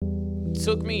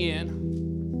took me in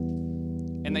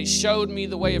and they showed me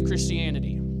the way of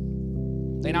Christianity.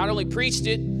 They not only preached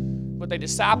it, but they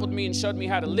discipled me and showed me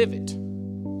how to live it.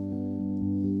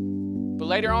 But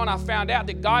later on, I found out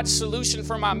that God's solution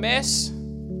for my mess,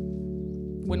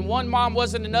 when one mom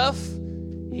wasn't enough,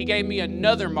 He gave me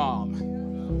another mom.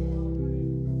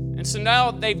 And so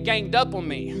now they've ganged up on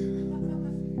me.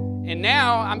 And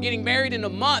now I'm getting married in a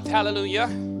month, hallelujah.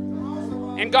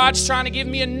 And God's trying to give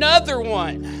me another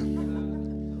one.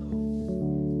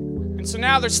 And so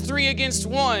now there's 3 against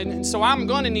 1. And so I'm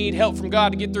going to need help from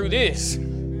God to get through this.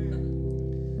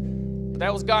 But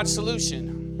that was God's solution.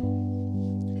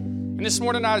 And this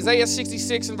morning, Isaiah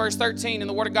 66 and verse 13, and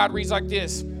the Word of God reads like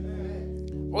this.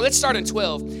 Well, let's start in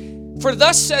 12. For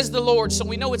thus says the Lord, so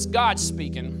we know it's God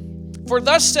speaking. For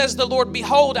thus says the Lord,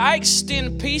 behold, I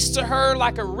extend peace to her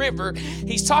like a river.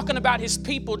 He's talking about His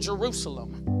people,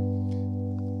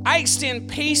 Jerusalem. I extend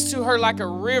peace to her like a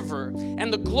river,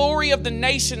 and the glory of the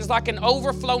nations like an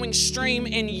overflowing stream,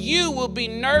 and you will be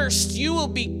nursed, you will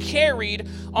be carried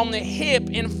on the hip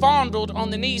and fondled on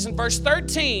the knees. In verse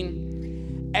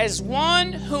 13, as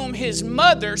one whom his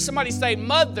mother, somebody say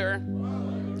mother,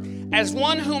 as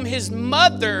one whom his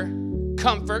mother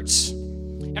comforts.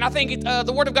 And I think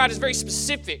the Word of God is very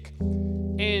specific.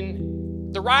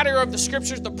 And the writer of the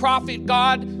Scriptures, the prophet,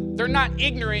 God, they're not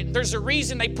ignorant. There's a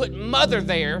reason they put mother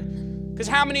there. Because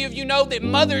how many of you know that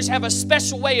mothers have a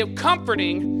special way of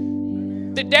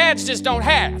comforting that dads just don't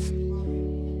have?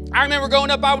 I remember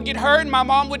growing up, I would get hurt and my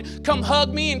mom would come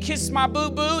hug me and kiss my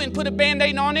boo-boo and put a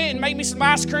Band-Aid on it and make me some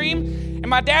ice cream. And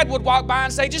my dad would walk by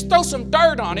and say, just throw some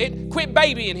dirt on it, quit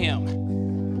babying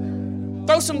him.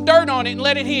 Throw some dirt on it and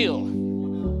let it heal.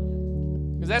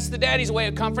 Because that's the daddy's way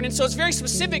of comforting. So it's very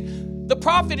specific. The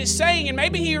prophet is saying, and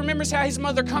maybe he remembers how his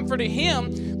mother comforted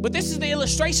him, but this is the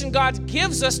illustration God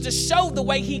gives us to show the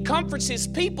way He comforts His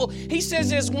people. He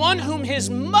says, as one whom his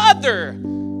mother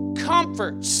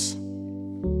comforts,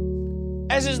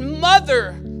 as his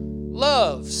mother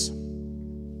loves,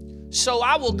 so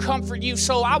I will comfort you,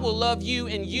 so I will love you,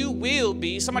 and you will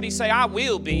be, somebody say, I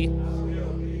will be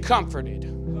comforted.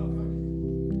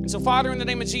 And so, Father, in the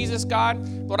name of Jesus, God,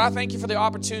 Lord, I thank You for the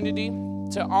opportunity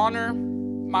to honor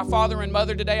my father and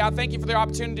mother today. I thank You for the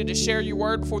opportunity to share Your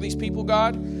word before these people,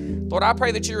 God. Lord, I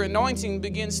pray that Your anointing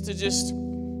begins to just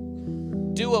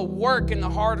do a work in the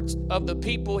heart of the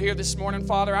people here this morning,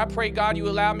 Father. I pray, God, You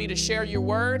allow me to share Your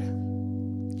word.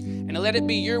 And let it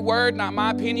be Your word, not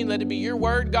my opinion. Let it be Your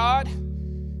word, God.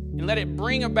 And let it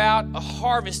bring about a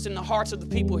harvest in the hearts of the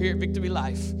people here at Victory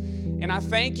Life. And I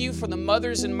thank You for the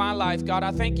mothers in my life, God.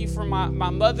 I thank You for my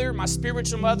mother, my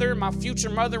spiritual mother, my future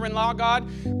mother-in-law, God.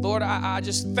 Lord, I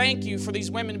just thank You for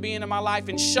these women being in my life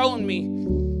and showing me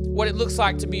what it looks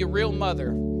like to be a real mother,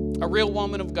 a real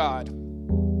woman of God.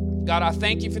 God, I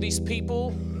thank You for these people.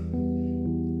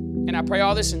 And I pray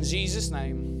all this in Jesus'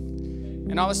 name.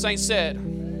 And all the saints said,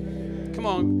 come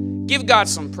on, give God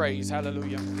some praise.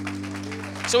 Hallelujah.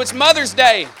 So it's Mother's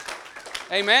Day.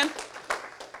 Amen.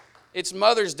 It's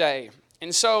Mother's Day.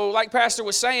 And so, like Pastor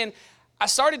was saying, I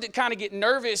started to kind of get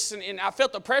nervous and I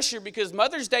felt the pressure because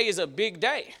Mother's Day is a big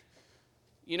day.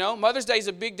 You know, Mother's Day is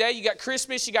a big day. You got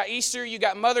Christmas, you got Easter, you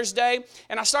got Mother's Day.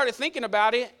 And I started thinking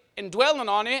about it and dwelling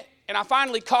on it. And I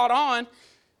finally caught on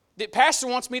that Pastor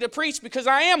wants me to preach because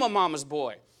I am a mama's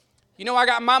boy. You know, I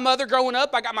got my mother growing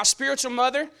up. I got my spiritual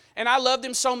mother. And I loved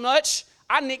him so much,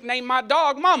 I nicknamed my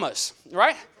dog Mamas,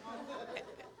 right?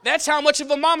 That's how much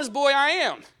of a mama's boy I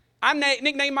am. I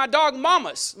nicknamed my dog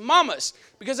Mamas,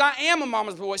 because I am a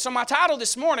mama's boy. So my title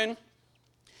this morning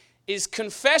is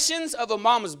Confessions of a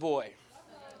Mama's Boy.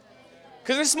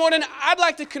 Because this morning, I'd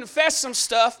like to confess some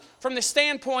stuff from the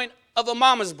standpoint of a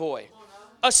mama's boy.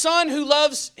 A son who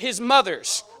loves his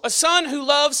mothers. A son who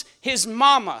loves his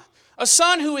mama. A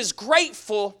son who is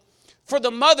grateful for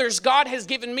the mothers God has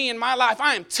given me in my life.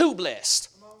 I am too blessed.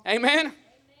 Amen?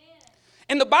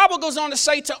 And the Bible goes on to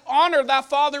say to honor thy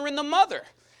father and the mother.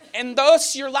 And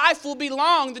thus your life will be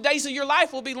long. The days of your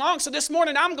life will be long. So this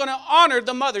morning I'm going to honor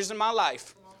the mothers in my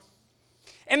life.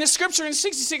 And the scripture in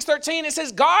 66:13, it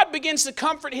says, God begins to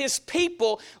comfort His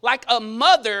people like a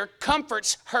mother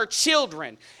comforts her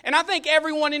children. And I think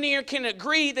everyone in here can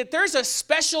agree that there's a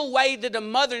special way that a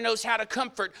mother knows how to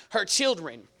comfort her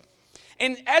children.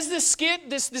 And as this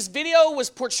skit, this video was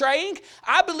portraying,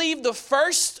 I believe the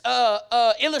first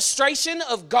illustration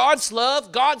of God's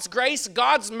love, God's grace,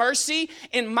 God's mercy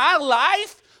in my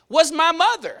life was my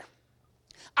mother.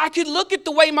 I could look at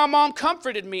the way my mom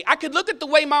comforted me. I could look at the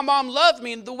way my mom loved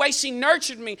me and the way she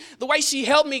nurtured me, the way she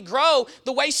helped me grow,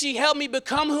 the way she helped me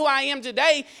become who I am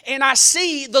today. And I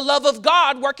see the love of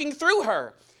God working through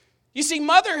her. You see,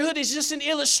 motherhood is just an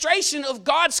illustration of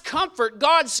God's comfort,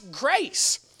 God's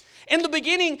grace. In the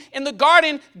beginning, in the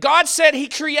garden, God said he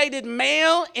created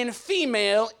male and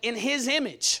female in his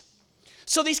image.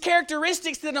 So these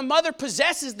characteristics that a mother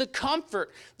possesses, the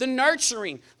comfort, the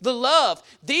nurturing, the love,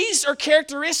 these are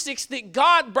characteristics that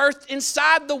God birthed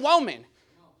inside the woman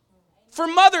for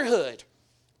motherhood,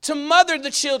 to mother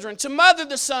the children, to mother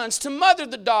the sons, to mother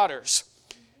the daughters.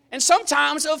 And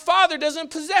sometimes a father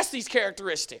doesn't possess these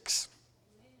characteristics.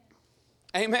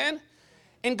 Amen?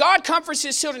 And God comforts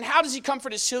his children. How does he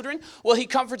comfort his children? Well, he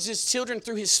comforts his children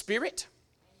through his Spirit.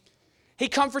 He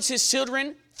comforts his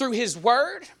children through his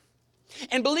word.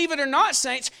 And believe it or not,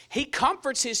 saints, he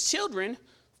comforts his children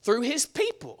through his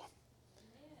people.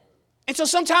 And so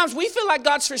sometimes we feel like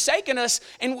God's forsaken us,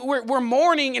 and we're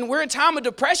mourning, and we're in a time of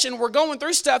depression. We're going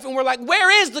through stuff, and we're like, where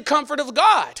is the comfort of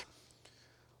God?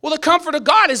 Well, the comfort of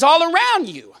God is all around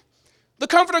you. The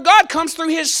comfort of God comes through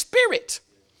his Spirit.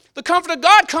 The comfort of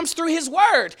God comes through his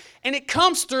word, and it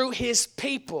comes through his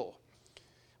people.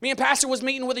 Me and Pastor was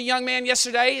meeting with a young man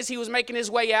yesterday as he was making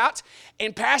his way out,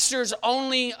 and Pastor's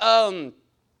only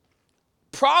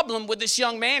problem with this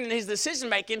young man and his decision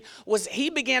making was he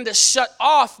began to shut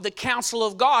off the counsel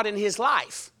of God in his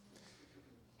life.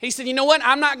 He said, you know what?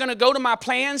 I'm not going to go to my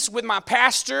plans with my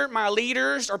pastor, my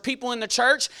leaders, or people in the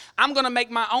church. I'm going to make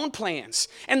my own plans.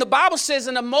 And the Bible says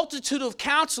in a multitude of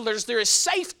counselors, there is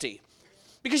safety.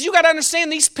 Because you got to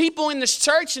understand these people in this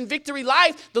church in Victory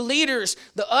Life, the leaders,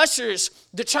 the ushers,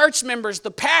 the church members,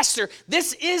 the pastor,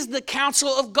 this is the counsel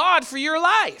of God for your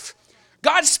life.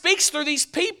 God speaks through these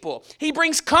people. He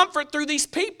brings comfort through these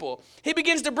people. He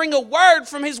begins to bring a word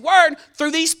from his word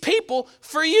through these people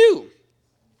for you.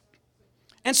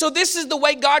 And so this is the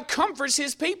way God comforts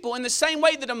his people, in the same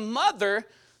way that a mother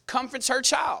comforts her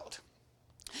child.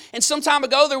 And some time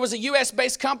ago, there was a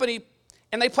U.S.-based company,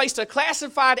 and they placed a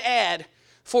classified ad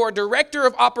for a director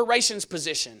of operations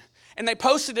position. And they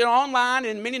posted it online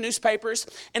in many newspapers.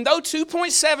 And though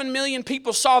 2.7 million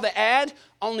people saw the ad,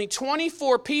 only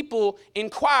 24 people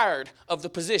inquired of the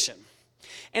position.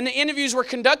 And the interviews were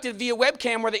conducted via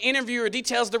webcam, where the interviewer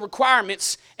details the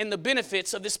requirements and the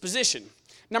benefits of this position.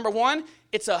 Number one,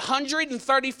 it's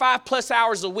 135 plus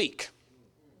hours a week.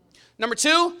 Number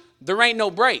two, there ain't no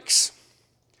breaks.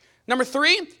 Number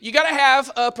three, you got to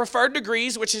have preferred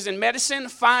degrees, which is in medicine,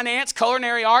 finance,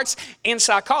 culinary arts, and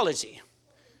psychology.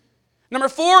 Number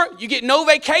four, you get no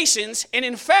vacations, and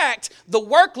in fact, the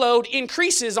workload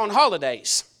increases on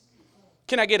holidays.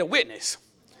 Can I get a witness?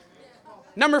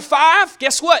 Number five,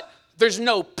 guess what? There's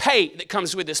no pay that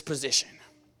comes with this position.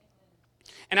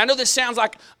 And I know this sounds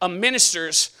like a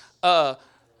minister's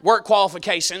work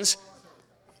qualifications.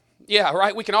 Yeah,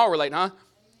 right? We can all relate, huh?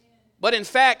 But in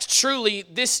fact, truly,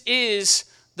 this is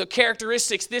the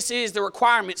characteristics, this is the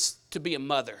requirements to be a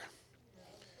mother.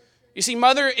 You see,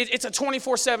 mother, it's a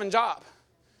 24/7 job.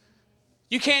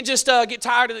 You can't just get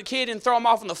tired of the kid and throw him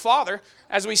off on the father,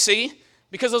 as we see,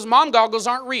 because those mom goggles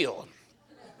aren't real.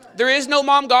 There is no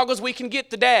mom goggles. We can get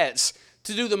the dads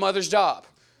to do the mother's job.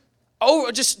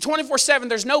 Oh, just 24/7,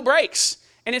 there's no breaks.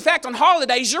 And in fact, on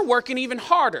holidays, you're working even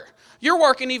harder. You're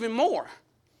working even more.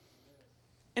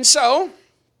 And so,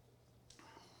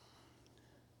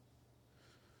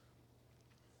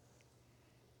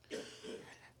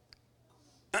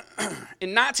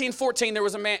 in 1914, there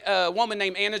was a woman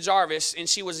named Anna Jarvis, and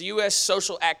she was a U.S.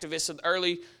 social activist of the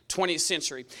early 20th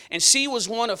century. And she was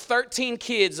one of 13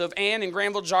 kids of Ann and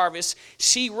Granville Jarvis.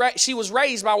 She was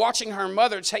raised by watching her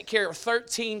mother take care of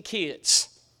 13 kids.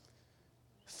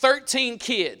 13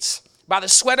 kids by the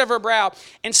sweat of her brow.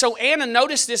 And so Anna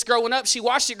noticed this growing up. She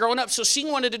watched it growing up, so she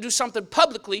wanted to do something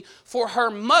publicly for her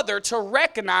mother to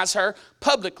recognize her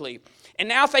publicly. And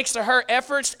now, thanks to her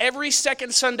efforts, every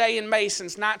second Sunday in May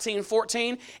since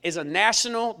 1914 is a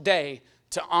national day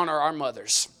to honor our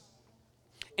mothers.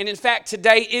 And in fact,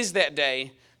 today is that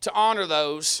day to honor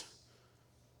those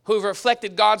who have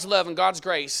reflected God's love and God's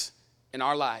grace in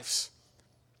our lives.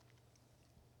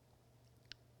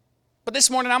 But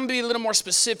this morning, I'm going to be a little more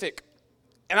specific,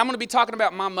 and I'm going to be talking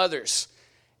about my mothers.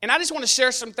 And I just want to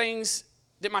share some things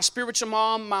that my spiritual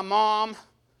mom, my mom,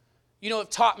 have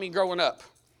taught me growing up.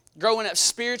 Growing up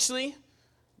spiritually,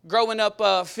 growing up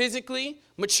physically,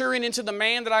 maturing into the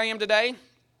man that I am today.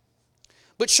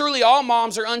 But surely all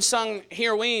moms are unsung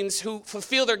heroines who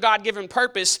fulfill their God-given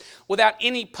purpose without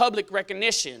any public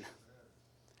recognition.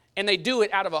 And they do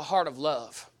it out of a heart of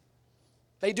love.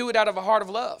 They do it out of a heart of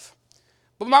love.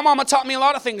 But my mama taught me a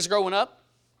lot of things growing up.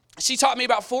 She taught me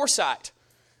about foresight.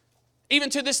 Even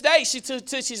to this day, she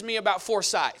teaches me about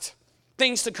foresight,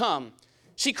 things to come.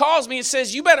 She calls me and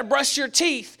says, you better brush your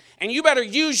teeth and you better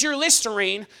use your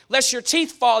Listerine lest your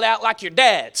teeth fall out like your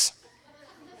dad's.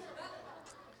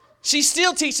 She's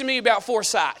still teaching me about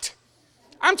foresight.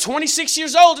 I'm 26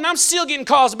 years old and I'm still getting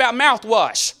calls about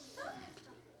mouthwash.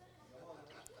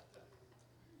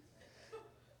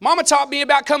 Mama taught me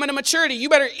about coming to maturity. You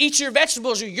better eat your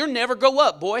vegetables or you'll never grow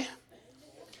up, boy.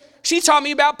 She taught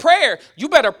me about prayer. You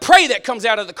better pray that comes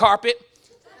out of the carpet.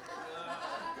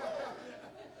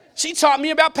 She taught me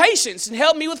about patience and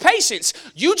helped me with patience.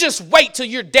 You just wait till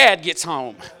your dad gets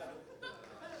home.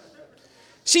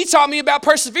 She taught me about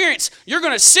perseverance. You're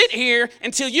going to sit here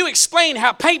until you explain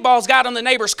how paintballs got on the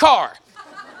neighbor's car.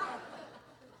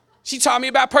 She taught me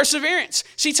about perseverance.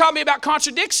 She taught me about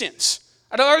contradictions.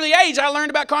 At an early age, I learned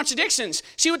about contradictions.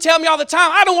 She would tell me all the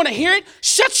time, I don't want to hear it.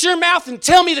 Shut your mouth and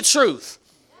tell me the truth.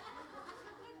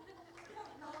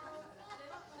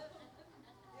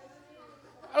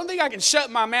 I don't think I can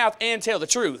shut my mouth and tell the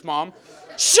truth, Mom.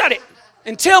 Shut it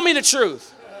and tell me the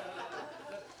truth.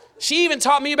 She even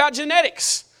taught me about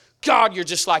genetics. God, you're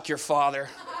just like your father.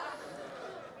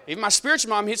 Even my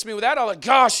spiritual mom hits me with that all the time.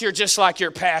 Gosh, you're just like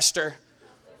your pastor.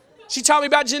 She taught me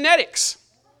about genetics.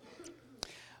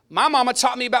 My mama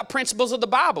taught me about principles of the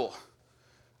Bible.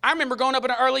 I remember growing up at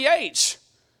an early age.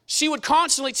 She would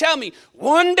constantly tell me,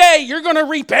 one day you're going to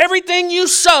reap everything you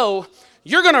sow.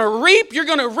 You're going to reap, you're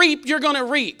going to reap, you're going to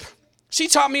reap. She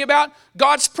taught me about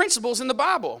God's principles in the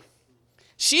Bible.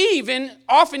 She even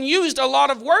often used a lot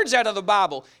of words out of the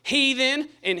Bible. Heathen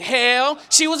and hell.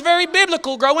 She was very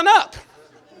biblical growing up.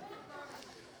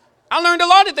 I learned a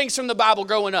lot of things from the Bible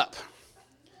growing up.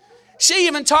 She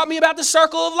even taught me about the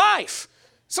circle of life.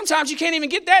 Sometimes you can't even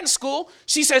get that in school.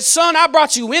 She says, son, I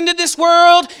brought you into this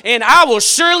world and I will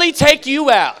surely take you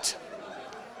out.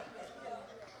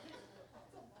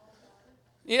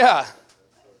 Yeah.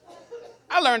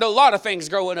 I learned a lot of things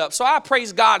growing up, so I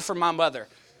praise God for my mother.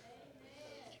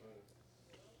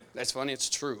 That's funny, it's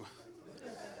true.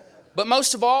 But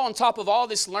most of all, on top of all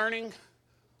this learning,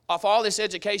 off all this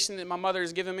education that my mother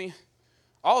has given me,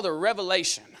 all the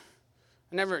revelation,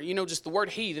 just the word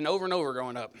heathen over and over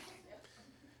growing up.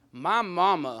 My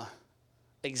mama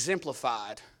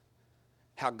exemplified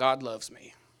how God loves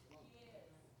me.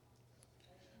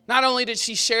 Not only did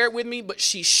she share it with me, but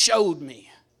she showed me,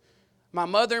 my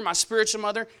mother, my spiritual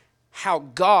mother, how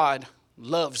God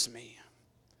loves me.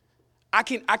 I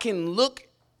can look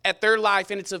at their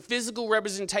life and it's a physical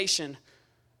representation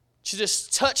to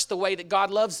just touch the way that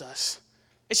God loves us.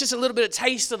 It's just a little bit of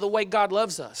taste of the way God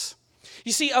loves us.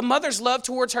 You see, a mother's love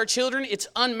towards her children, it's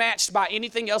unmatched by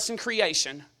anything else in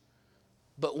creation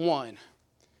but one.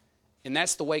 And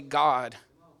that's the way God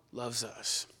loves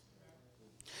us.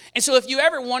 And so if you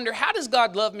ever wonder, how does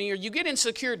God love me? Or you get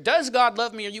insecure, does God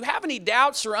love me? Or you have any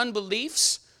doubts or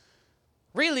unbeliefs?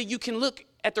 Really, you can look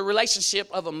at the relationship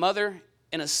of a mother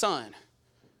and a son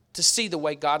to see the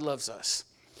way God loves us.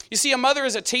 You see, a mother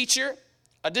is a teacher,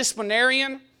 a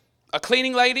disciplinarian, a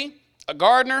cleaning lady, a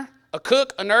gardener, a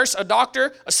cook, a nurse, a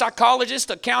doctor, a psychologist,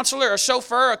 a counselor, a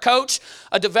chauffeur, a coach,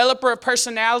 a developer of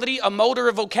personality, a molder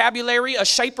of vocabulary, a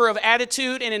shaper of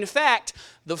attitude, and in fact,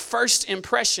 the first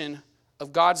impression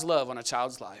of God's love on a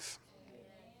child's life.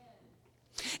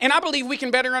 And I believe we can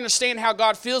better understand how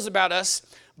God feels about us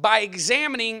by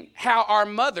examining how our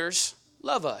mothers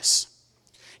love us.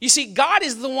 You see, God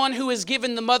is the one who has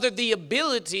given the mother the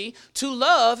ability to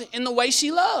love in the way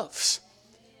she loves.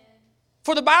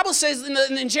 For the Bible says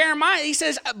in Jeremiah, he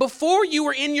says, before you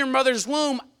were in your mother's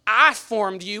womb, I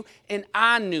formed you and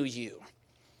I knew you.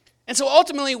 And so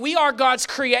ultimately, we are God's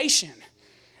creation.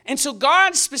 And so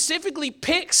God specifically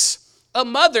picks a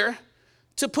mother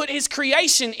to put his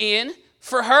creation in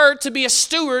for her to be a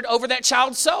steward over that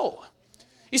child's soul.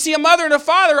 You see, a mother and a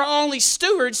father are only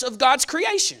stewards of God's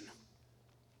creation.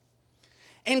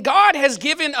 And God has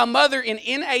given a mother an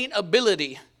innate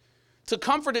ability to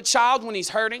comfort a child when he's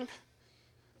hurting,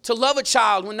 to love a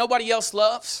child when nobody else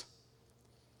loves,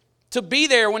 to be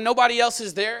there when nobody else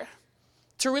is there,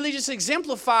 to really just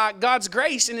exemplify God's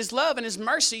grace and his love and his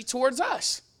mercy towards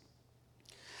us.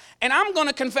 And I'm going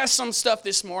to confess some stuff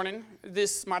this morning.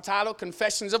 This, my title,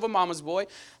 Confessions of a Mama's Boy.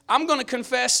 I'm going to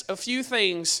confess a few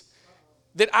things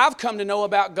that I've come to know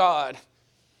about God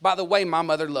by the way my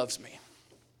mother loves me.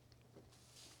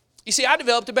 You see, I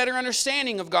developed a better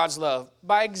understanding of God's love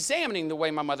by examining the way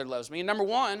my mother loves me. And number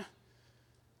one,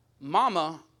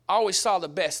 Mama always saw the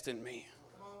best in me.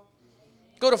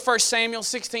 Go to 1 Samuel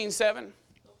 16:7.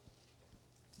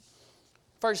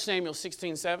 1 Samuel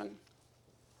 16:7.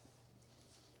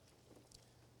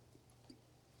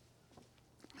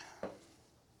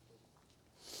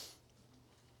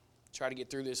 Try to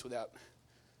get through this without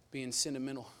being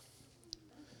sentimental.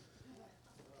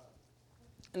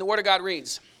 And the Word of God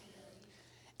reads,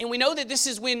 and we know that this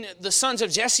is when the sons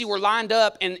of Jesse were lined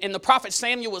up and the prophet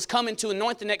Samuel was coming to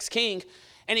anoint the next king.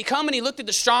 And he come and he looked at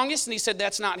the strongest and he said,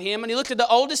 that's not him. And he looked at the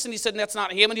oldest and he said, that's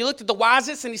not him. And he looked at the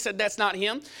wisest and he said, that's not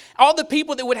him. All the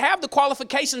people that would have the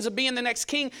qualifications of being the next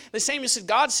king, the Samuel said,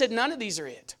 God said, none of these are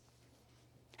it.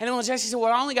 And then when Jesse said,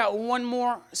 well, I only got one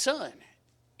more son.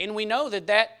 And we know that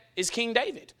that is King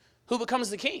David, who becomes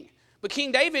the king. But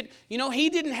King David, he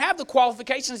didn't have the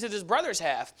qualifications that his brothers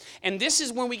have. And this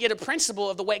is when we get a principle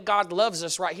of the way God loves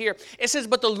us right here. It says,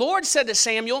 but the Lord said to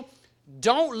Samuel,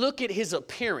 don't look at his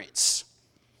appearance.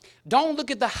 Don't look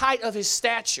at the height of his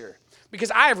stature, because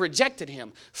I have rejected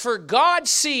him. For God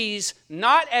sees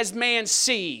not as man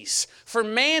sees. For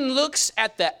man looks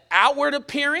at the outward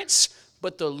appearance,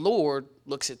 but the Lord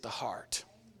looks at the heart.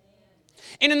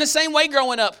 And in the same way,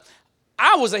 growing up,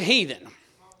 I was a heathen.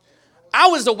 I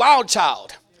was the wild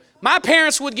child. My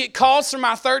parents would get calls from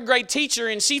my third grade teacher,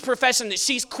 and she's professing that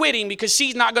she's quitting because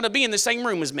she's not going to be in the same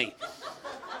room as me.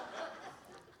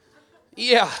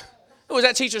 Yeah. It was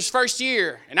that teacher's first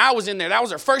year, and I was in there. That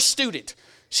was her first student.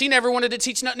 She never wanted to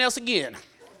teach nothing else again.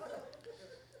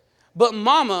 But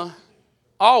Mama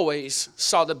always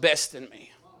saw the best in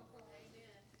me.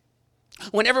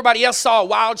 When everybody else saw a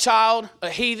wild child, a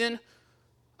heathen,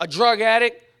 a drug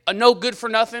addict, a no good for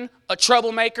nothing, a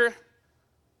troublemaker,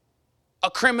 a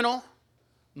criminal,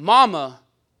 Mama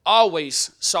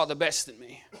always saw the best in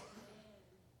me.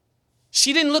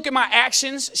 She didn't look at my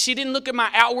actions. She didn't look at my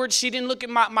outward. She didn't look at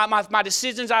my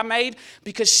decisions I made,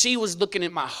 because she was looking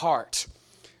at my heart.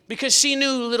 Because she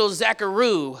knew little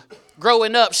Zechariah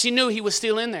growing up. She knew he was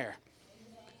still in there.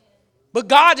 But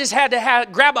God just had to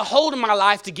grab a hold of my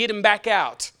life to get him back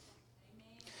out.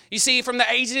 You see, from the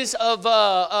ages of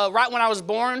right when I was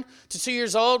born to 2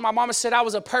 years old, my mama said I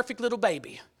was a perfect little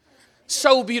baby.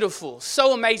 So beautiful,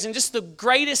 so amazing, just the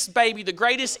greatest baby, the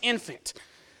greatest infant.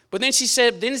 But then she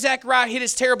said, then Zechariah hit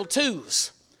his terrible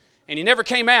twos, and he never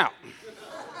came out.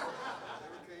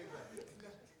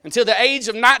 Until the age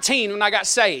of 19 when I got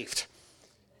saved.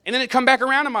 And then it come back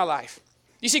around in my life.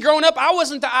 You see, growing up, I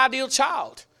wasn't the ideal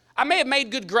child. I may have made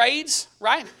good grades,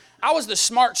 right? I was the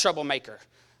smart troublemaker.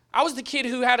 I was the kid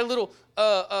who had a little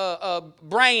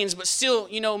brains, but still,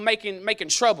 making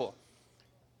trouble.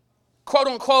 Quote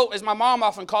unquote, as my mom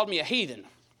often called me, a heathen.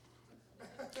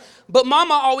 But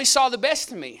Mama always saw the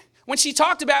best in me. When she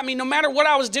talked about me, no matter what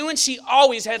I was doing, she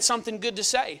always had something good to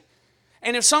say.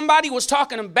 And if somebody was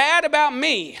talking bad about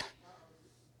me,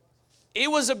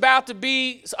 it was about to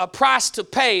be a price to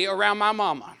pay around my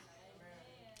mama.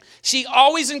 She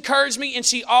always encouraged me, and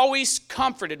she always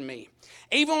comforted me.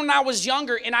 Even when I was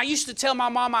younger, and I used to tell my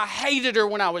mom I hated her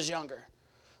when I was younger.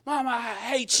 Mom, I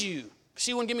hate you.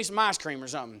 She wouldn't give me some ice cream or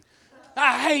something.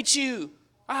 I hate you.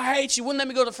 I hate you. Wouldn't let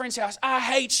me go to a friend's house. I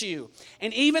hate you.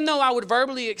 And even though I would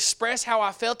verbally express how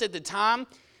I felt at the time,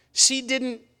 she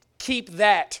didn't keep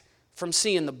that from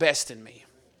seeing the best in me.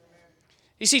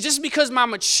 You see, just because my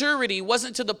maturity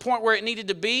wasn't to the point where it needed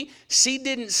to be, she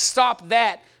didn't stop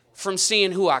that from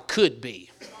seeing who I could be.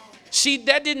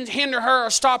 That didn't hinder her or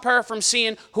stop her from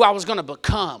seeing who I was going to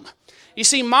become. You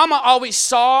see, Mama always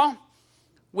saw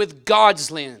with God's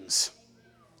lens.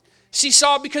 She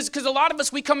saw, because a lot of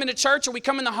us, we come into church or we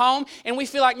come in the home and we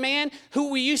feel like, man, who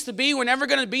we used to be, we're never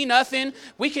going to be nothing.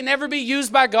 We can never be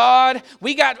used by God.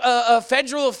 We got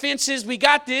federal offenses. We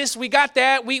got this. We got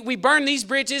that. We burn these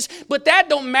bridges. But that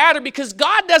don't matter, because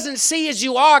God doesn't see as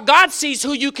you are. God sees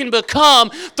who you can become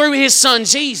through his son,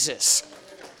 Jesus.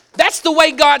 That's the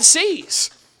way God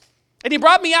sees. And he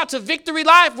brought me out to Victory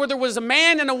Life, where there was a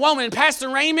man and a woman, Pastor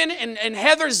Raymond and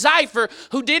Heather Zeifer,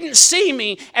 who didn't see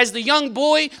me as the young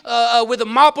boy with a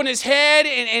mop on his head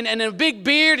and a big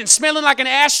beard and smelling like an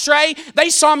ashtray.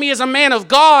 They saw me as a man of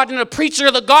God and a preacher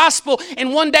of the gospel,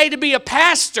 and one day to be a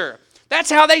pastor. That's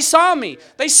how they saw me.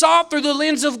 They saw it through the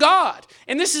lens of God.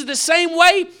 And this is the same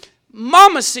way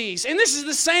Mama sees. And this is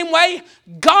the same way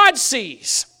God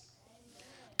sees.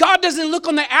 God doesn't look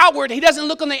on the outward. He doesn't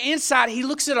look on the inside. He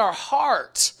looks at our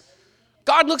heart.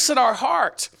 God looks at our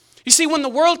heart. You see, when the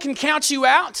world can count you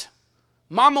out,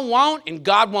 Mama won't, and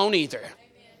God won't either.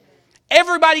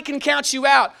 Everybody can count you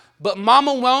out, but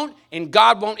Mama won't, and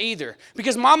God won't either.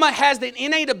 Because Mama has the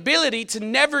innate ability to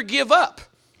never give up.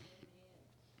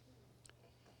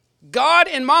 God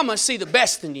and Mama see the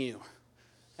best in you.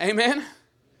 Amen?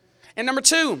 And number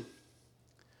 2,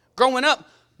 growing up,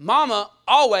 Mama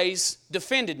always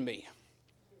defended me.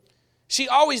 She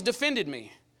always defended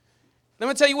me. Let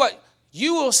me tell you what,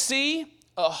 you will see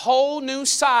a whole new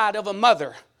side of a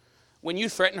mother when you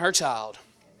threaten her child.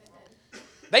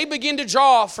 They begin to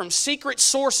draw from secret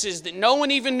sources that no one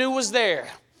even knew was there.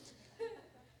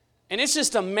 And it's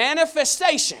just a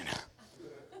manifestation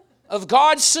of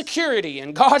God's security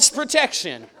and God's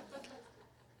protection.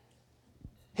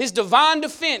 His divine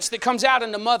defense that comes out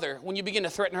in the mother when you begin to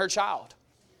threaten her child.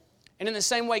 And in the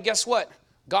same way, guess what?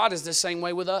 God is the same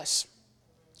way with us.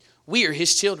 We are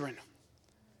His children.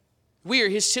 We are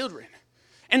His children.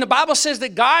 And the Bible says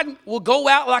that God will go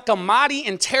out like a mighty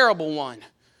and terrible one,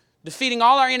 defeating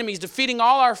all our enemies, defeating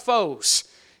all our foes.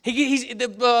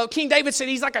 King David said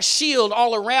He's like a shield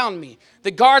all around me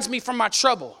that guards me from my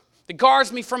trouble, that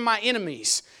guards me from my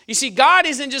enemies. You see, God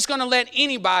isn't just going to let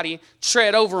anybody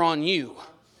tread over on you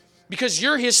because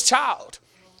you're His child.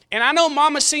 And I know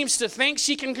Mama seems to think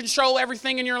she can control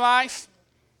everything in your life.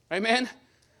 Amen.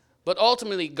 But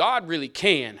ultimately, God really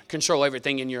can control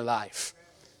everything in your life.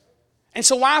 And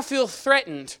so why feel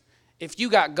threatened if you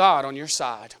got God on your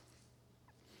side?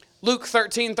 Luke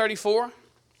 13:34.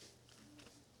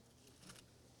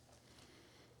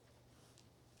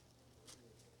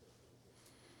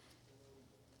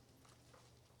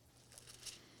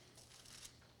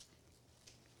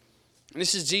 And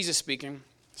this is Jesus speaking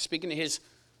to His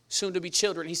soon-to-be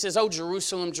children. He says, "Oh,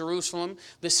 Jerusalem, Jerusalem,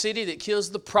 the city that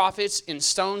kills the prophets and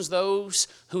stones those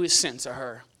who is sent to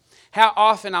her. How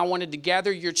often I wanted to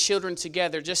gather your children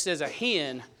together, just as a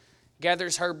hen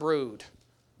gathers her brood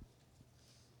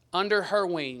under her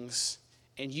wings,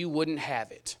 and you wouldn't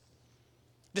have it."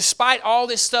 Despite all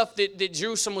this stuff that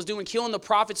Jerusalem was doing, killing the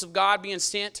prophets of God being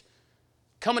sent,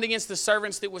 coming against the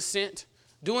servants that was sent,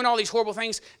 doing all these horrible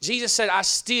things, Jesus said, I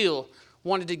still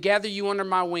wanted to gather you under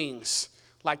my wings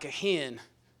like a hen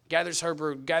gathers her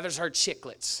brood, gathers her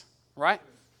chicklets, right?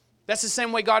 That's the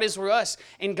same way God is for us.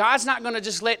 And God's not going to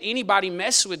just let anybody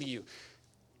mess with you.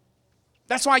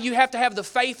 That's why you have to have the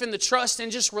faith and the trust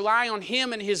and just rely on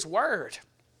Him and His Word.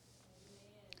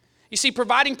 You see,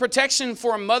 providing protection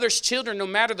for a mother's children, no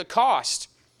matter the cost,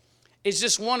 is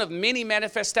just one of many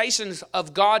manifestations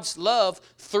of God's love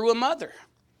through a mother.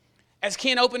 As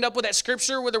Ken opened up with that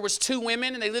scripture where there was two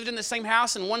women and they lived in the same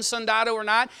house and one son died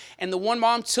overnight, and the one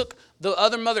mom took the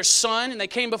other mother's son and they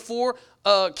came before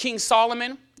King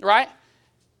Solomon, right?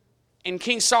 And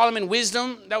King Solomon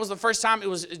wisdom, that was the first time it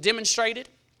was demonstrated.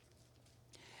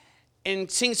 And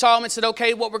King Solomon said,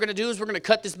 okay, what we're going to do is we're going to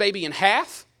cut this baby in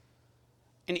half,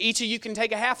 and each of you can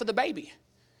take a half of the baby.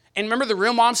 And remember, the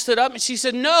real mom stood up and she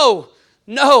said, no,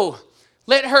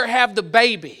 let her have the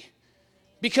baby.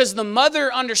 Because the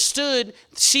mother understood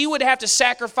she would have to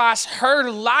sacrifice her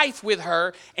life with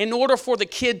her in order for the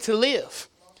kid to live.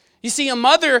 You see, a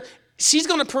mother, she's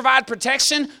going to provide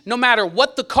protection no matter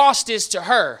what the cost is to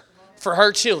her for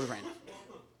her children.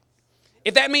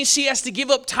 If that means she has to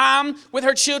give up time with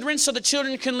her children so the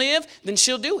children can live, then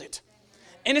she'll do it.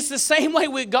 And it's the same way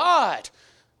with God.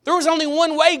 There was only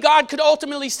one way God could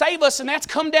ultimately save us, and that's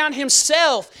come down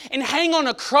Himself and hang on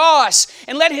a cross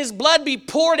and let His blood be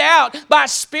poured out by a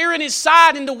spear in His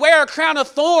side, and to wear a crown of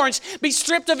thorns, be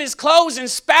stripped of His clothes and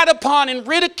spat upon and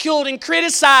ridiculed and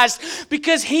criticized,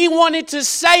 because He wanted to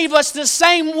save us the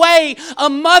same way a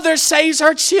mother saves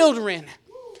her children.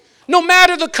 No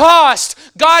matter the cost,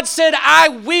 God said, I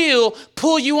will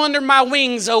pull you under my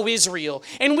wings, O Israel.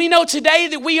 And we know today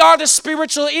that we are the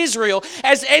spiritual Israel.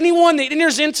 As anyone that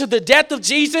enters into the death of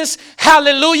Jesus,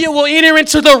 hallelujah, will enter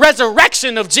into the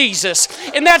resurrection of Jesus.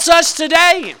 And that's us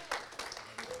today.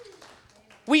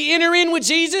 We enter in with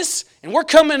Jesus, and we're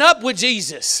coming up with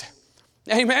Jesus.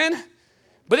 Amen?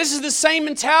 But this is the same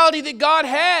mentality that God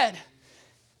had.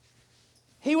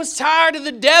 He was tired of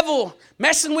the devil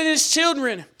messing with His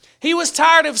children. He was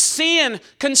tired of sin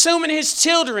consuming His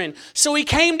children. So He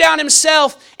came down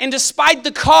Himself, and despite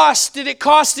the cost that it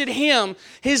costed Him,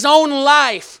 His own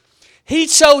life, He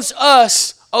chose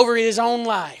us over His own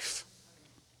life.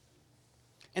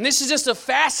 And this is just a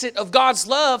facet of God's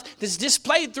love that's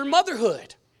displayed through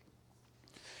motherhood.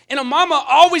 And a mama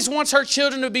always wants her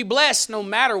children to be blessed no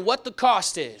matter what the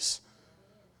cost is.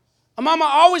 A mama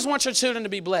always wants her children to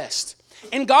be blessed.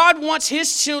 And God wants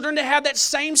His children to have that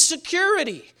same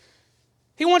security.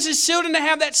 He wants His children to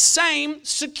have that same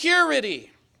security.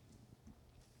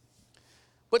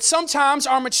 But sometimes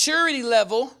our maturity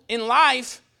level in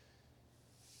life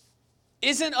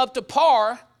isn't up to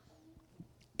par,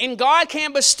 and God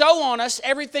can't bestow on us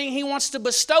everything He wants to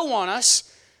bestow on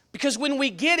us, because when we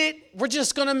get it, we're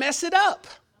just going to mess it up.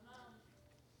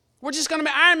 We're just going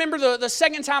to. I remember the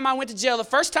second time I went to jail. The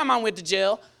first time I went to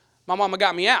jail, my mama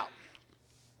got me out.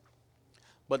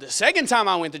 But the second time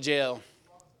I went to jail,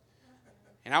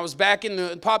 and I was back in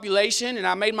the population, and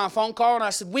I made my phone call, and I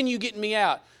said, when you getting me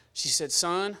out? She said,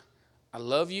 son, I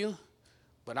love you,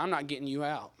 but I'm not getting you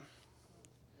out.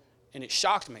 And it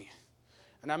shocked me.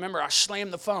 And I remember I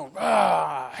slammed the phone.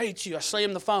 I hate you. I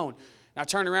slammed the phone. And I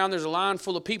turned around, there's a line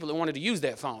full of people that wanted to use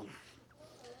that phone.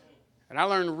 And I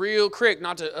learned real quick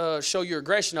not to show your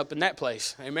aggression up in that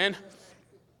place. Amen?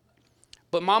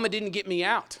 But Mama didn't get me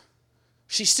out.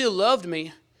 She still loved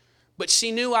me, but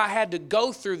she knew I had to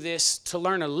go through this to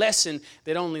learn a lesson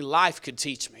that only life could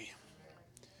teach me.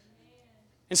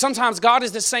 And sometimes God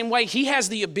is the same way. He has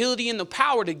the ability and the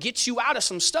power to get you out of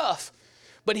some stuff.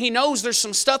 But he knows there's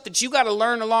some stuff that you got to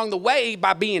learn along the way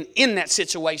by being in that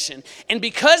situation. And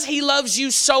because he loves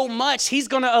you so much, he's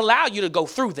going to allow you to go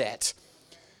through that.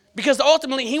 Because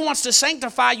ultimately, he wants to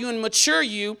sanctify you and mature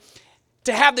you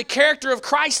to have the character of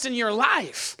Christ in your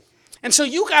life. And so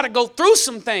you got to go through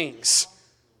some things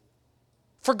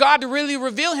for God to really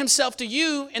reveal himself to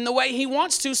you in the way he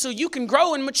wants to, so you can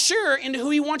grow and mature into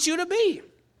who he wants you to be.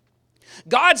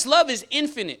 God's love is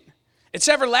infinite. It's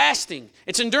everlasting.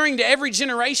 It's enduring to every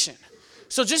generation.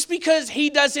 So just because he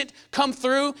doesn't come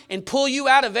through and pull you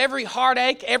out of every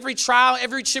heartache, every trial,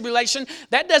 every tribulation,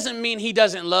 that doesn't mean he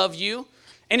doesn't love you.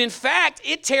 And in fact,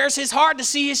 it tears his heart to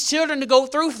see his children to go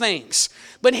through things.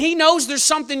 But he knows there's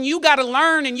something you got to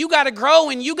learn and you got to grow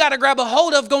and you got to grab a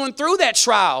hold of going through that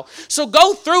trial. So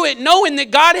go through it knowing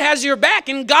that God has your back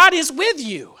and God is with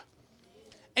you.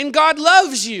 And God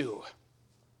loves you.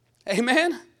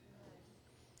 Amen?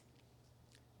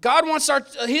 God wants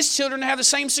his children to have the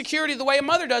same security the way a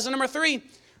mother does. And number 3,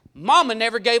 Mama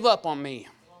never gave up on me.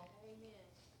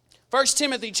 1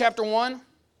 Timothy chapter 1,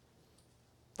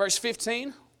 verse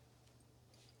 15.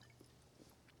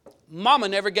 Mama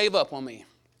never gave up on me.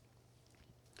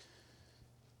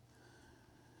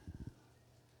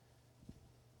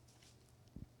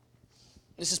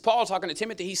 This is Paul talking to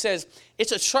Timothy. He says,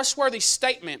 it's a trustworthy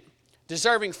statement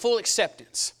deserving full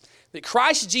acceptance that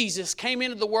Christ Jesus came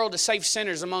into the world to save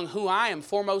sinners, among whom I am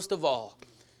foremost of all.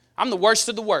 I'm the worst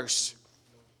of the worst.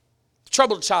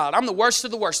 Troubled child. I'm the worst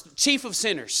of the worst. Chief of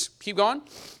sinners. Keep going.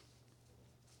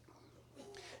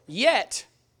 Yet,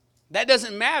 that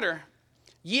doesn't matter.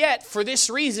 Yet, for this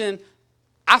reason,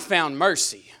 I found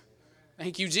mercy.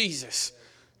 Thank you, Jesus.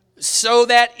 So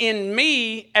that in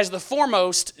me, as the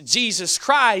foremost, Jesus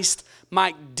Christ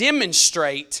might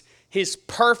demonstrate his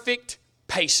perfect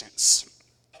patience.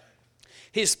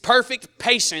 His perfect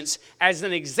patience as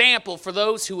an example for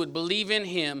those who would believe in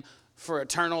him for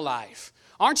eternal life.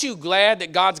 Aren't you glad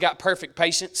that God's got perfect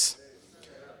patience?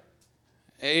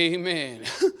 Amen.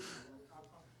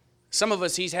 Some of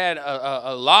us he's had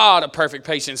a lot of perfect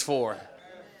patience for.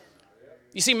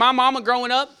 You see, my mama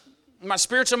growing up, my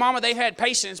spiritual mama, they've had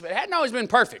patience, but it hadn't always been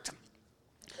perfect.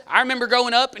 I remember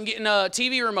growing up and getting a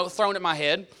TV remote thrown at my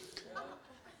head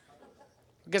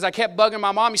because I kept bugging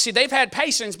my mom. You see, they've had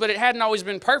patience, but it hadn't always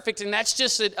been perfect, and that's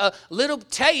just a little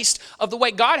taste of the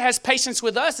way God has patience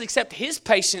with us, except his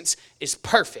patience is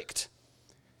perfect.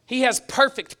 He has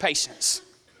perfect patience.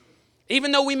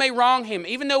 Even though we may wrong him,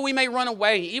 even though we may run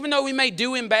away, even though we may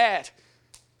do him bad,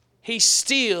 he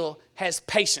still has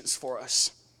patience for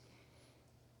us.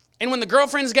 And when the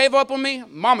girlfriends gave up on me,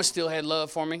 Mama still had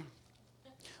love for me.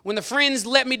 When the friends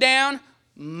let me down,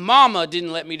 Mama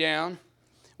didn't let me down.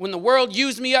 When the world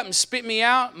used me up and spit me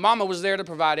out, Mama was there to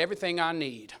provide everything I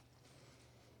need.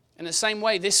 In the same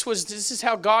way, this is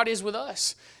how God is with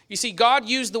us. You see, God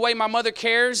used the way my mother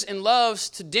cares and loves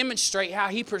to demonstrate how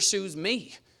he pursues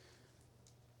me.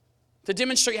 To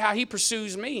demonstrate how he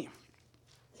pursues me.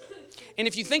 And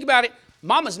if you think about it,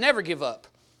 mamas never give up.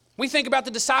 We think about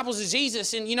the disciples of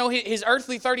Jesus and, his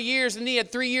earthly 30 years, and he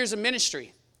had 3 years of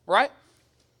ministry, right?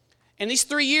 And these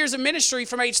 3 years of ministry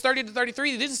from age 30 to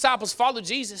 33, the disciples followed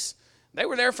Jesus. They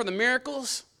were there for the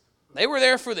miracles. They were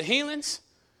there for the healings.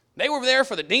 They were there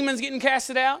for the demons getting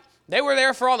casted out. They were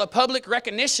there for all the public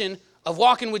recognition of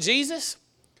walking with Jesus.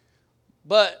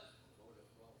 But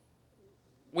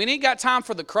when he got time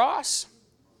for the cross,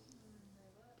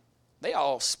 they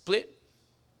all split,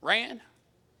 ran.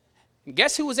 And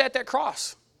guess who was at that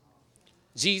cross?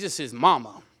 Jesus'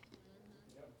 mama.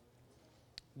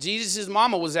 Jesus'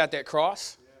 mama was at that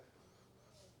cross.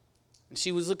 And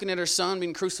she was looking at her son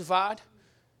being crucified.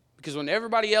 Because when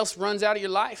everybody else runs out of your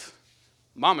life,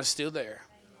 mama's still there.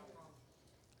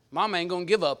 Mama ain't going to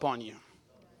give up on you.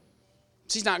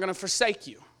 She's not going to forsake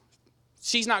you.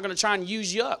 She's not going to try and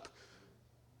use you up.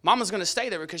 Mama's going to stay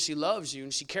there because she loves you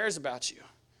and she cares about you.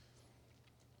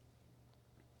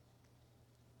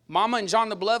 Mama and John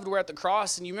the Beloved were at the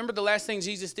cross, and you remember the last thing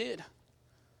Jesus did?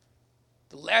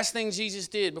 The last thing Jesus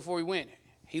did before he went,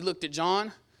 he looked at John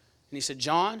and he said,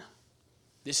 John,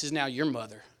 this is now your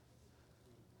mother.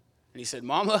 And he said,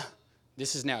 Mama,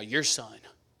 this is now your son.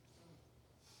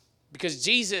 Because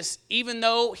Jesus, even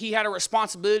though he had a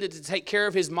responsibility to take care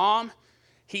of his mom,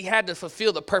 he had to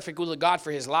fulfill the perfect will of God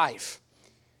for his life.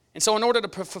 And so in order to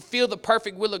fulfill the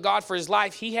perfect will of God for his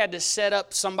life, he had to set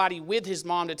up somebody with his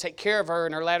mom to take care of her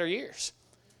in her latter years.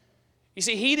 You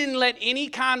see, he didn't let any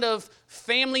kind of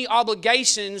family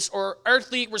obligations or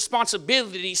earthly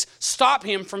responsibilities stop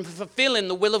him from fulfilling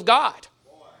the will of God.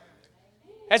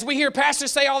 As we hear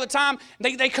pastors say all the time,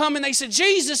 they come and they say,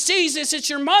 Jesus, it's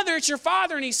your mother, it's your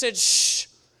father. And he said, shh,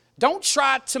 don't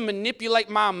try to manipulate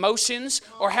my emotions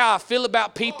or how I feel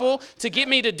about people to get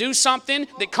me to do something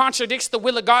that contradicts the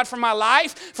will of God for my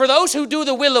life. For those who do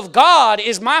the will of God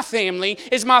is my family,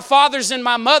 is my fathers and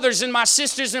my mothers and my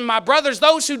sisters and my brothers,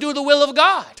 those who do the will of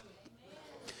God.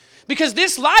 Because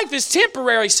this life is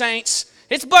temporary, saints.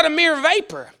 It's but a mere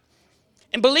vapor.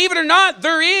 And believe it or not,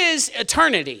 there is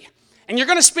eternity. And you're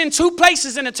going to spend two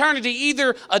places in eternity,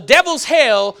 either a devil's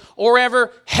hell or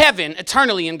ever heaven,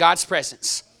 eternally in God's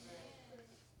presence.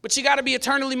 But you got to be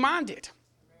eternally minded.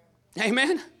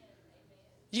 Amen?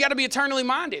 You got to be eternally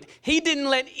minded. He didn't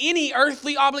let any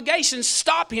earthly obligations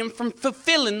stop him from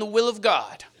fulfilling the will of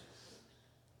God.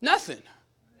 Nothing.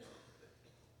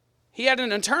 He had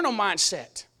an eternal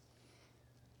mindset.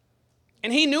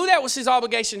 And he knew that was his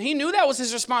obligation. He knew that was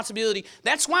his responsibility.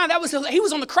 That's why he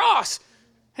was on the cross.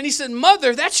 And he said,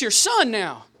 Mother, that's your son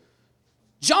now.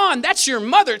 John, that's your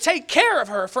mother. Take care of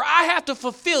her, for I have to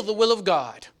fulfill the will of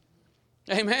God.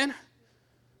 Amen.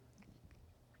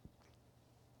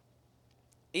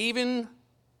 Even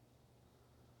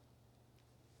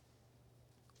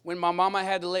when my mama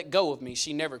had to let go of me,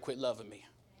 she never quit loving me.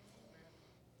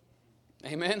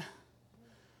 Amen.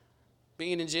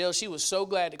 Being in jail, she was so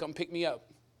glad to come pick me up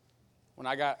when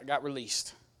I got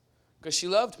released because she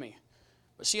loved me.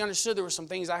 But she understood there were some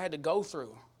things I had to go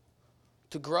through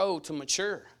to grow, to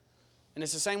mature. And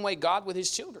it's the same way God with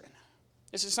his children.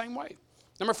 It's the same way.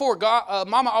 Number 4,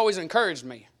 Mama always encouraged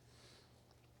me.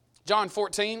 John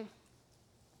 14.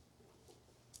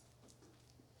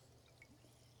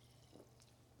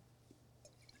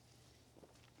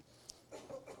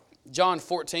 John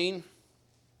 14,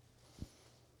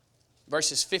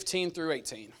 verses 15 through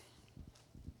 18.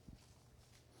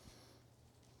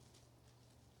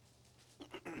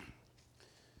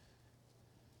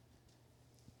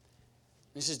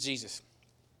 This is Jesus.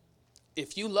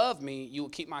 If you love me, you will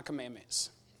keep my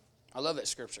commandments. I love that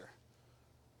scripture.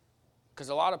 Because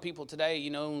a lot of people today,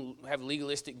 have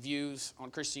legalistic views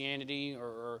on Christianity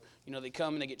or they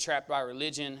come and they get trapped by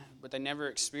religion, but they never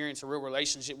experience a real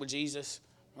relationship with Jesus,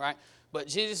 right? But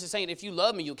Jesus is saying, if you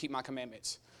love me, you'll keep my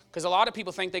commandments. Because a lot of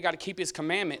people think they got to keep his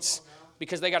commandments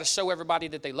because they got to show everybody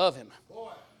that they love him.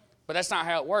 But that's not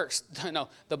how it works. No,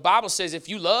 the Bible says if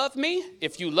you love me,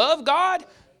 if you love God,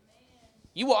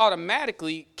 you will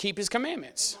automatically keep his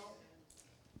commandments.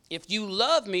 If you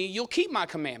love me, you'll keep my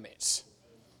commandments.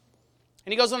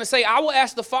 And he goes on to say, I will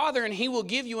ask the Father, and he will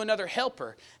give you another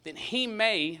helper, that he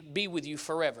may be with you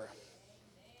forever.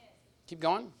 Keep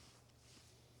going.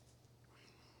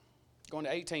 Going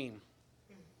to 18.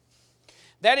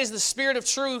 That is the Spirit of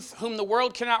truth, whom the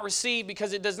world cannot receive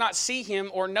because it does not see him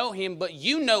or know him, but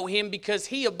you know him because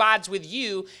he abides with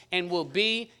you and will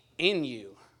be in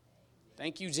you.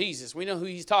 Thank you, Jesus. We know who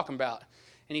he's talking about.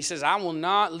 And he says, I will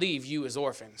not leave you as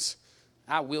orphans.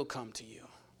 I will come to you.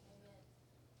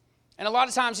 And a lot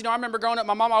of times, I remember growing up,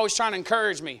 my mom always trying to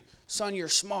encourage me. Son, you're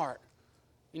smart.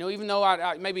 Even though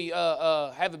I maybe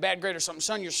have a bad grade or something,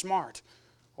 son, you're smart.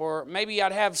 Or maybe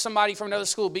I'd have somebody from another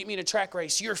school beat me in a track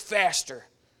race. You're faster.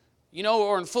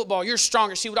 Or in football, you're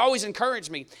stronger. She would always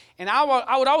encourage me. And I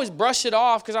would always brush it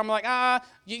off because I'm like,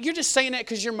 you're just saying that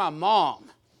because you're my mom.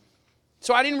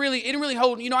 So it didn't really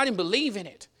hold, I didn't believe in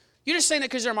it. You're just saying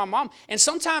that because you're my mom. And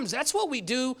sometimes that's what we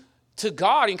do to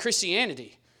God in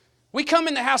Christianity. We come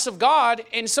in the house of God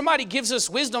and somebody gives us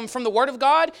wisdom from the Word of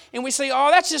God and we say, oh,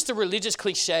 that's just a religious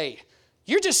cliche.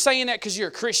 You're just saying that because you're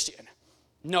a Christian.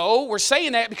 No, we're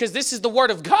saying that because this is the Word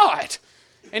of God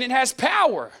and it has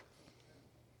power.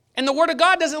 And the Word of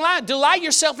God doesn't lie. Delight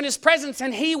yourself in his presence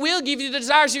and he will give you the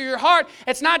desires of your heart.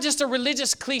 It's not just a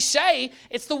religious cliche.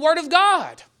 It's the Word of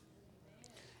God.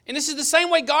 And this is the same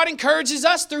way God encourages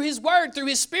us through his word, through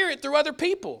his Spirit, through other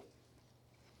people.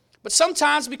 But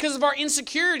sometimes because of our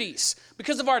insecurities,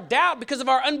 because of our doubt, because of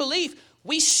our unbelief,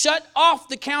 we shut off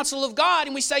the counsel of God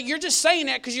and we say, you're just saying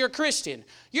that because you're a Christian.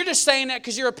 You're just saying that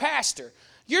because you're a pastor.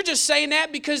 You're just saying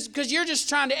that because you're just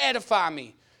trying to edify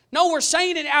me. No, we're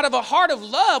saying it out of a heart of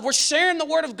love. We're sharing the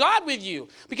Word of God with you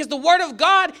because the Word of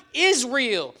God is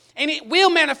real and it will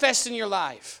manifest in your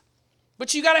life.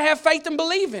 But you got to have faith and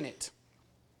believe in it.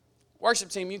 Worship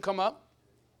team, you come up.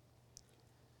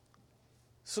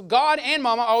 So God and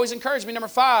Mama always encourage me. Number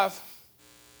 5.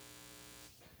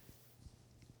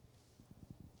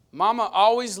 Mama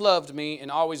always loved me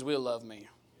and always will love me.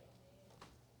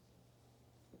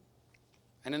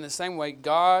 And in the same way,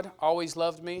 God always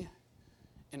loved me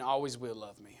and always will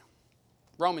love me.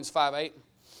 Romans 5:8.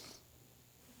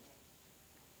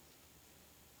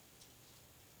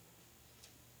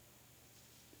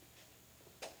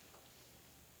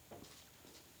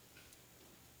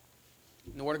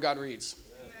 And the Word of God reads,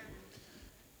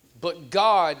 but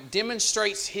God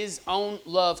demonstrates His own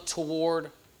love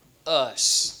toward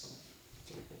us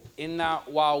in that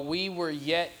while we were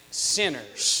yet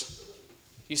sinners.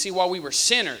 You see, while we were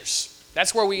sinners,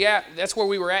 that's where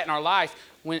we were at in our life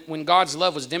when God's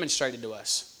love was demonstrated to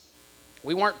us.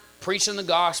 We weren't preaching the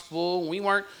gospel. We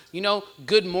weren't,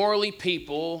 good morally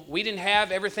people. We didn't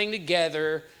have everything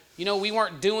together. We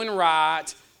weren't doing right.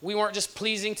 We weren't just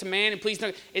pleasing to man and pleasing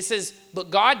to God. It says,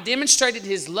 but God demonstrated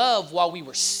His love while we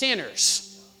were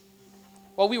sinners,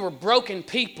 while we were broken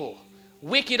people,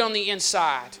 wicked on the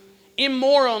inside,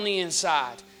 immoral on the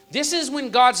inside. This is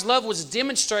when God's love was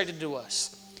demonstrated to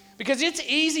us. Because it's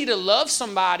easy to love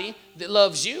somebody that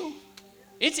loves you.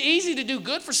 It's easy to do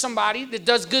good for somebody that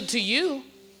does good to you.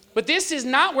 But this is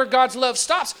not where God's love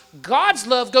stops. God's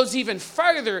love goes even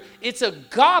further. It's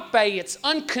agape. It's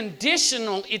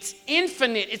unconditional. It's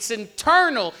infinite. It's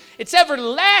eternal. It's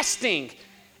everlasting.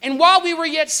 And while we were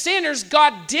yet sinners,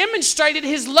 God demonstrated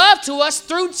His love to us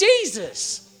through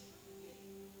Jesus.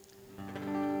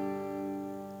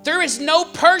 There is no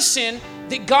person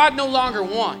that God no longer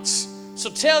wants. So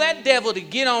tell that devil to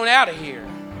get on out of here.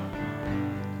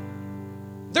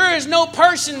 There is no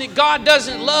person that God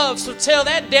doesn't love, so tell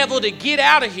that devil to get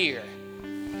out of here.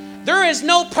 There is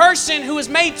no person who has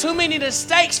made too many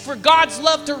mistakes for God's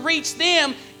love to reach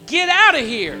them. Get out of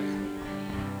here.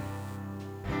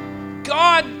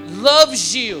 God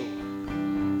loves you.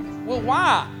 Well,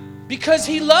 why? Because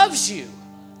He loves you.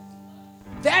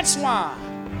 That's why.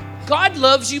 God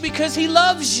loves you because He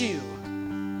loves you.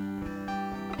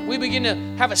 We begin to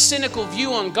have a cynical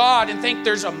view on God and think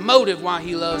there's a motive why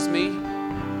He loves me.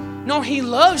 No, He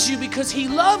loves you because He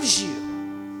loves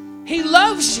you. He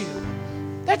loves you.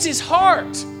 That's His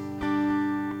heart.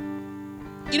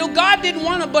 God didn't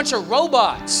want a bunch of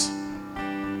robots.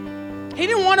 He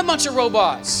didn't want a bunch of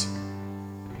robots.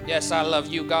 Yes, I love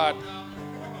you, God.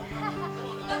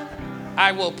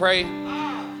 I will pray.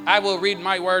 I will read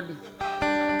my word.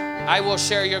 I will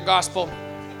share your gospel.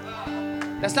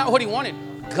 That's not what He wanted.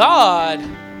 God,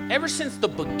 ever since the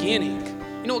beginning,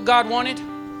 you know what God wanted?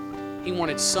 He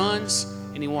wanted sons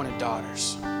and He wanted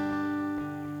daughters.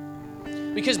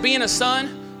 Because being a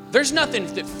son, there's nothing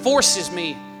that forces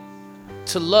me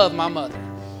to love my mother.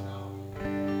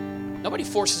 Nobody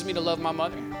forces me to love my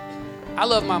mother. I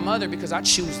love my mother because I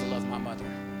choose to love my mother.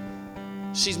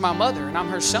 She's my mother and I'm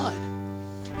her son.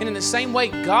 And in the same way,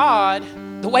 God,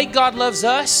 the way God loves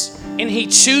us and He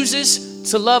chooses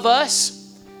to love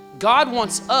us, God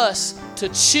wants us to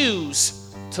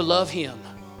choose to love Him.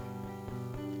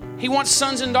 He wants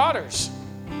sons and daughters.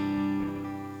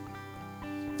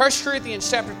 1 Corinthians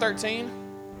chapter 13.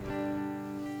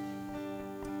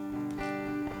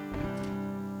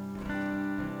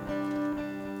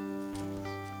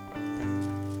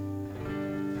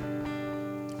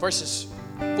 Verses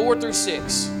 4 through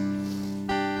 6. And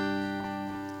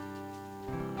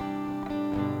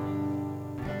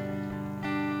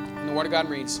the Word of God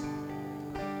reads,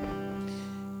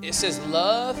 it says,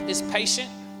 love is patient.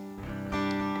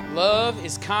 Love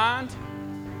is kind,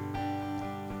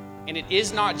 and it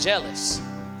is not jealous.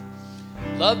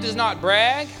 Love does not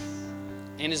brag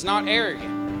and is not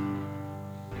arrogant.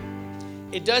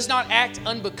 It does not act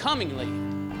unbecomingly.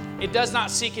 It does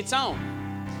not seek its own.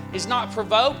 It is not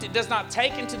provoked. It does not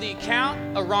take into the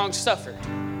account a wrong suffered.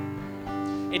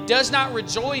 It does not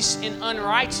rejoice in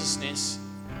unrighteousness,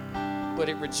 but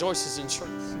it rejoices in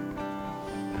truth.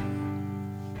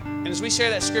 And as we share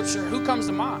that scripture, who comes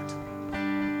to mind?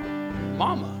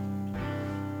 Mama.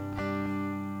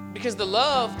 Because the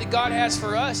love that God has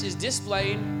for us is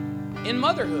displayed in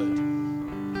motherhood.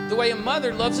 The way a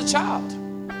mother loves a child.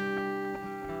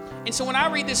 And so when I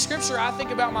read this scripture, I think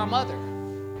about my mother.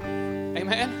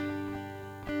 Amen.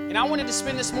 And I wanted to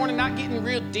spend this morning not getting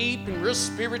real deep and real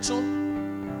spiritual.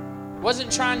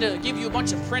 Wasn't trying to give you a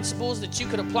bunch of principles that you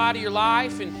could apply to your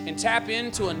life and tap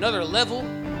into another level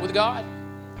with God.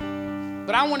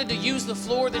 But I wanted to use the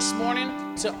floor this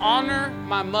morning to honor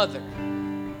my mother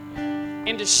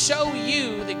and to show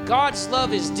you that God's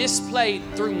love is displayed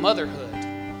through motherhood.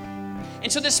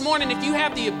 And so this morning, if you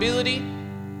have the ability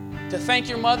to thank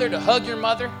your mother, to hug your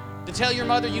mother, to tell your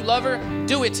mother you love her,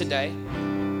 do it today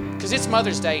because it's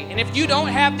Mother's Day. And if you don't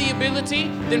have the ability,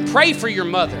 then pray for your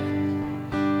mother.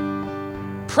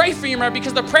 Pray for your mother,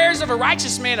 because the prayers of a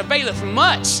righteous man availeth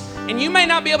much. And you may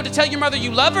not be able to tell your mother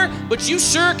you love her, but you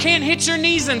sure can hit your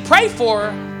knees and pray for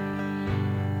her.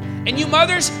 And you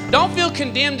mothers, don't feel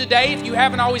condemned today if you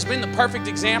haven't always been the perfect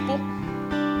example.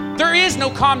 There is no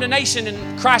condemnation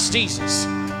in Christ Jesus.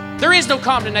 There is no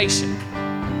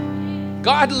condemnation.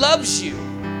 God loves you.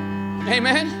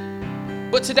 Amen.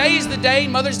 But today is the day,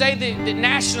 Mother's Day, that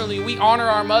nationally we honor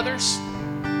our mothers.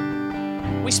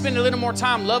 We spend a little more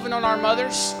time loving on our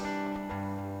mothers.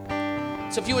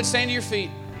 So if you would stand to your feet.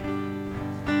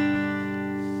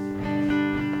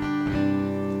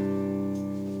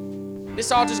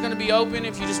 This altar is going to be open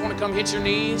if you just want to come hit your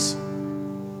knees.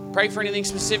 Pray for anything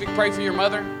specific. Pray for your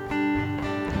mother.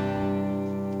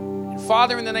 And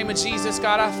Father, in the name of Jesus,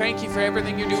 God, I thank you for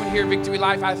everything you're doing here at Victory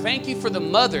Life. I thank you for the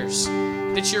mothers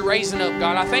that you're raising up,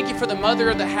 God. I thank you for the mother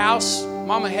of the house,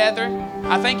 Mama Heather.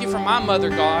 I thank you for my mother,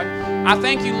 God. I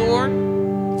thank you, Lord,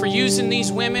 for using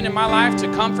these women in my life to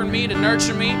comfort me, to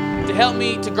nurture me, to help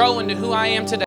me to grow into who I am today.